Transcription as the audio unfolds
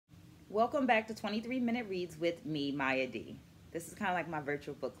Welcome back to 23-Minute Reads with me, Maya D. This is kind of like my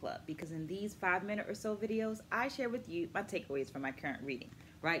virtual book club because in these 5-minute or so videos, I share with you my takeaways from my current reading.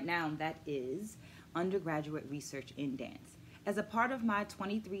 Right now, that is Undergraduate Research in Dance. As a part of my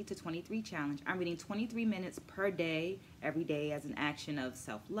 23 to 23 challenge, I'm reading 23 minutes per day, every day as an action of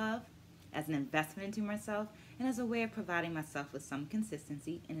self-love, as an investment into myself, and as a way of providing myself with some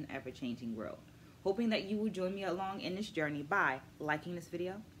consistency in an ever-changing world. Hoping that you will join me along in this journey by liking this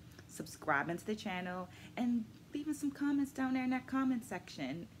video, subscribing to the channel, and leaving some comments down there in that comment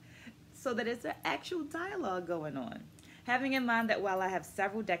section so that it's an actual dialogue going on. Having in mind that while I have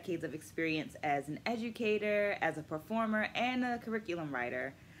several decades of experience as an educator, as a performer, and a curriculum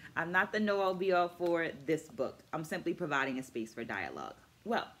writer, I'm not the know-all be-all for this book. I'm simply providing a space for dialogue.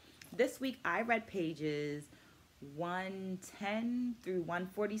 Well, this week I read pages 110 through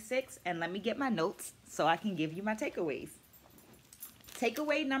 146, and let me get my notes so I can give you my takeaways.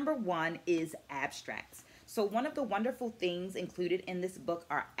 Takeaway number 1 is abstracts. So one of the wonderful things included in this book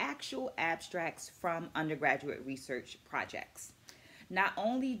are actual abstracts from undergraduate research projects. Not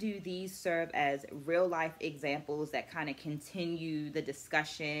only do these serve as real-life examples that kind of continue the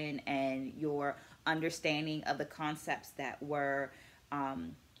discussion and your understanding of the concepts that were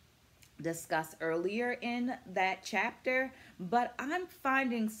discussed earlier in that chapter, but I'm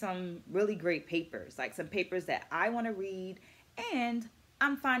finding some really great papers, like some papers that I want to read, and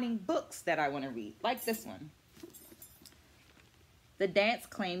I'm finding books that I want to read, like this one. The Dance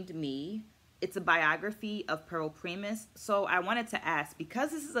Claimed Me. It's a biography of Pearl Primus. So I wanted to ask,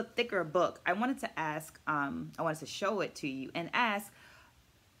 because this is a thicker book, I wanted to ask, I wanted to show it to you and ask,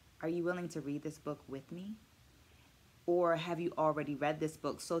 are you willing to read this book with me? Or have you already read this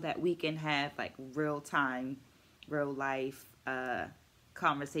book so that we can have like real-time, real-life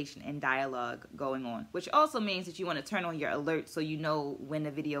conversation and dialogue going on, which also means that you want to turn on your alerts so you know when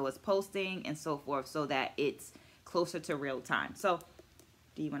the video is posting and so forth, so that it's closer to real time. So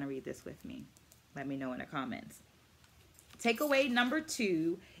do you want to read this with me? Let me know in the comments. Takeaway number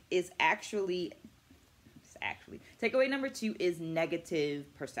 2 is takeaway number 2 is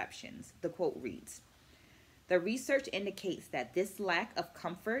negative perceptions. The quote reads, "The research indicates that this lack of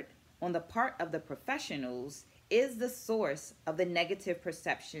comfort on the part of the professionals is the source of the negative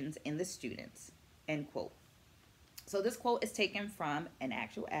perceptions in the students," end quote. So this quote is taken from an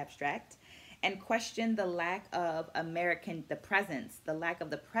actual abstract and questioned the lack of the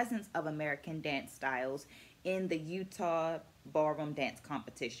presence of American dance styles in the Utah ballroom dance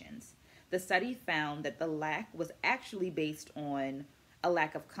competitions. The study found that the lack was actually based on a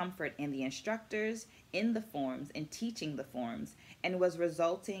lack of comfort in the instructors, in the forms, and teaching the forms, and was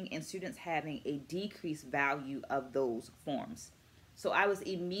resulting in students having a decreased value of those forms. So I was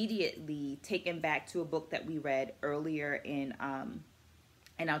immediately taken back to a book that we read earlier in our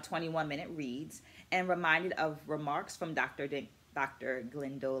 21-minute reads, and reminded of remarks from Dr.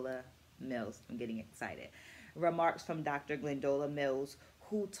 Glendola Mills. I'm getting excited. Remarks from Dr. Glendola Mills,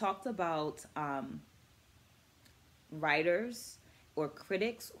 who talked about writers or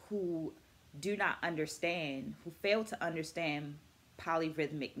critics who fail to understand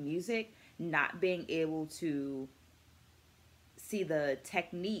polyrhythmic music, not being able to see the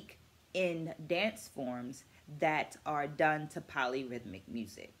technique in dance forms that are done to polyrhythmic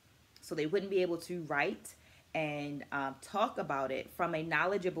music. So they wouldn't be able to write and talk about it from a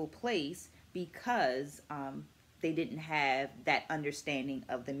knowledgeable place because they didn't have that understanding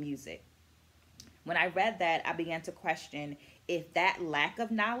of the music. When I read that, I began to question if that lack of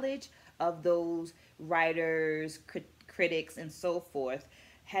knowledge of those writers, critics, and so forth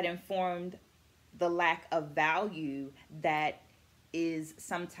had informed the lack of value that is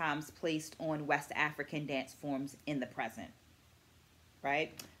sometimes placed on West African dance forms in the present,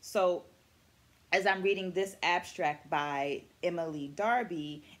 right? So as I'm reading this abstract by Emily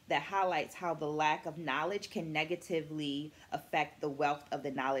Darby that highlights how the lack of knowledge can negatively affect the wealth of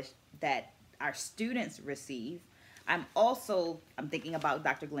the knowledge that our students receive, I'm thinking about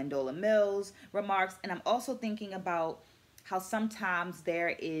Dr. Glendola Mills' remarks, and I'm also thinking about how sometimes there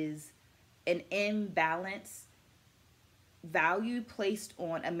is an imbalance value placed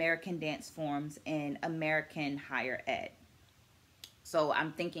on American dance forms in American higher ed. So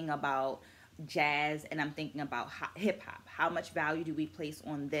I'm thinking about jazz and I'm thinking about hip hop. How much value do we place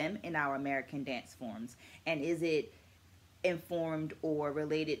on them in our American dance forms? And is it informed or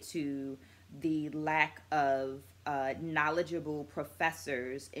related to the lack of knowledgeable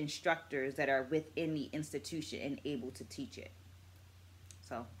professors, instructors that are within the institution and able to teach it?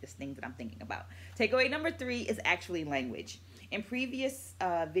 So just things that I'm thinking about. Takeaway number 3 is actually language. In previous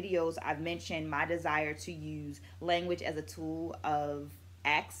videos, I've mentioned my desire to use language as a tool of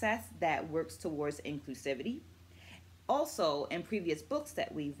access that works towards inclusivity. Also, in previous books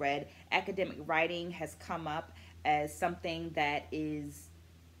that we've read, academic writing has come up as something that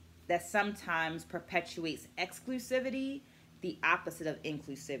sometimes perpetuates exclusivity, the opposite of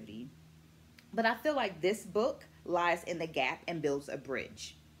inclusivity. But I feel like this book lies in the gap and builds a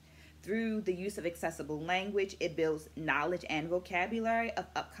bridge. Through the use of accessible language, it builds knowledge and vocabulary of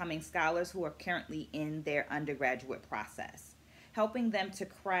upcoming scholars who are currently in their undergraduate process, helping them to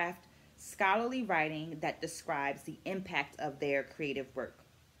craft scholarly writing that describes the impact of their creative work.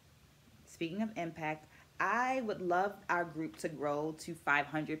 Speaking of impact, I would love our group to grow to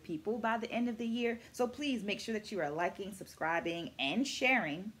 500 people by the end of the year. So please make sure that you are liking, subscribing, and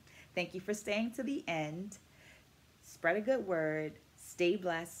sharing. Thank you for staying to the end. Spread a good word, stay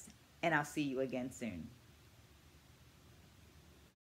blessed, and I'll see you again soon.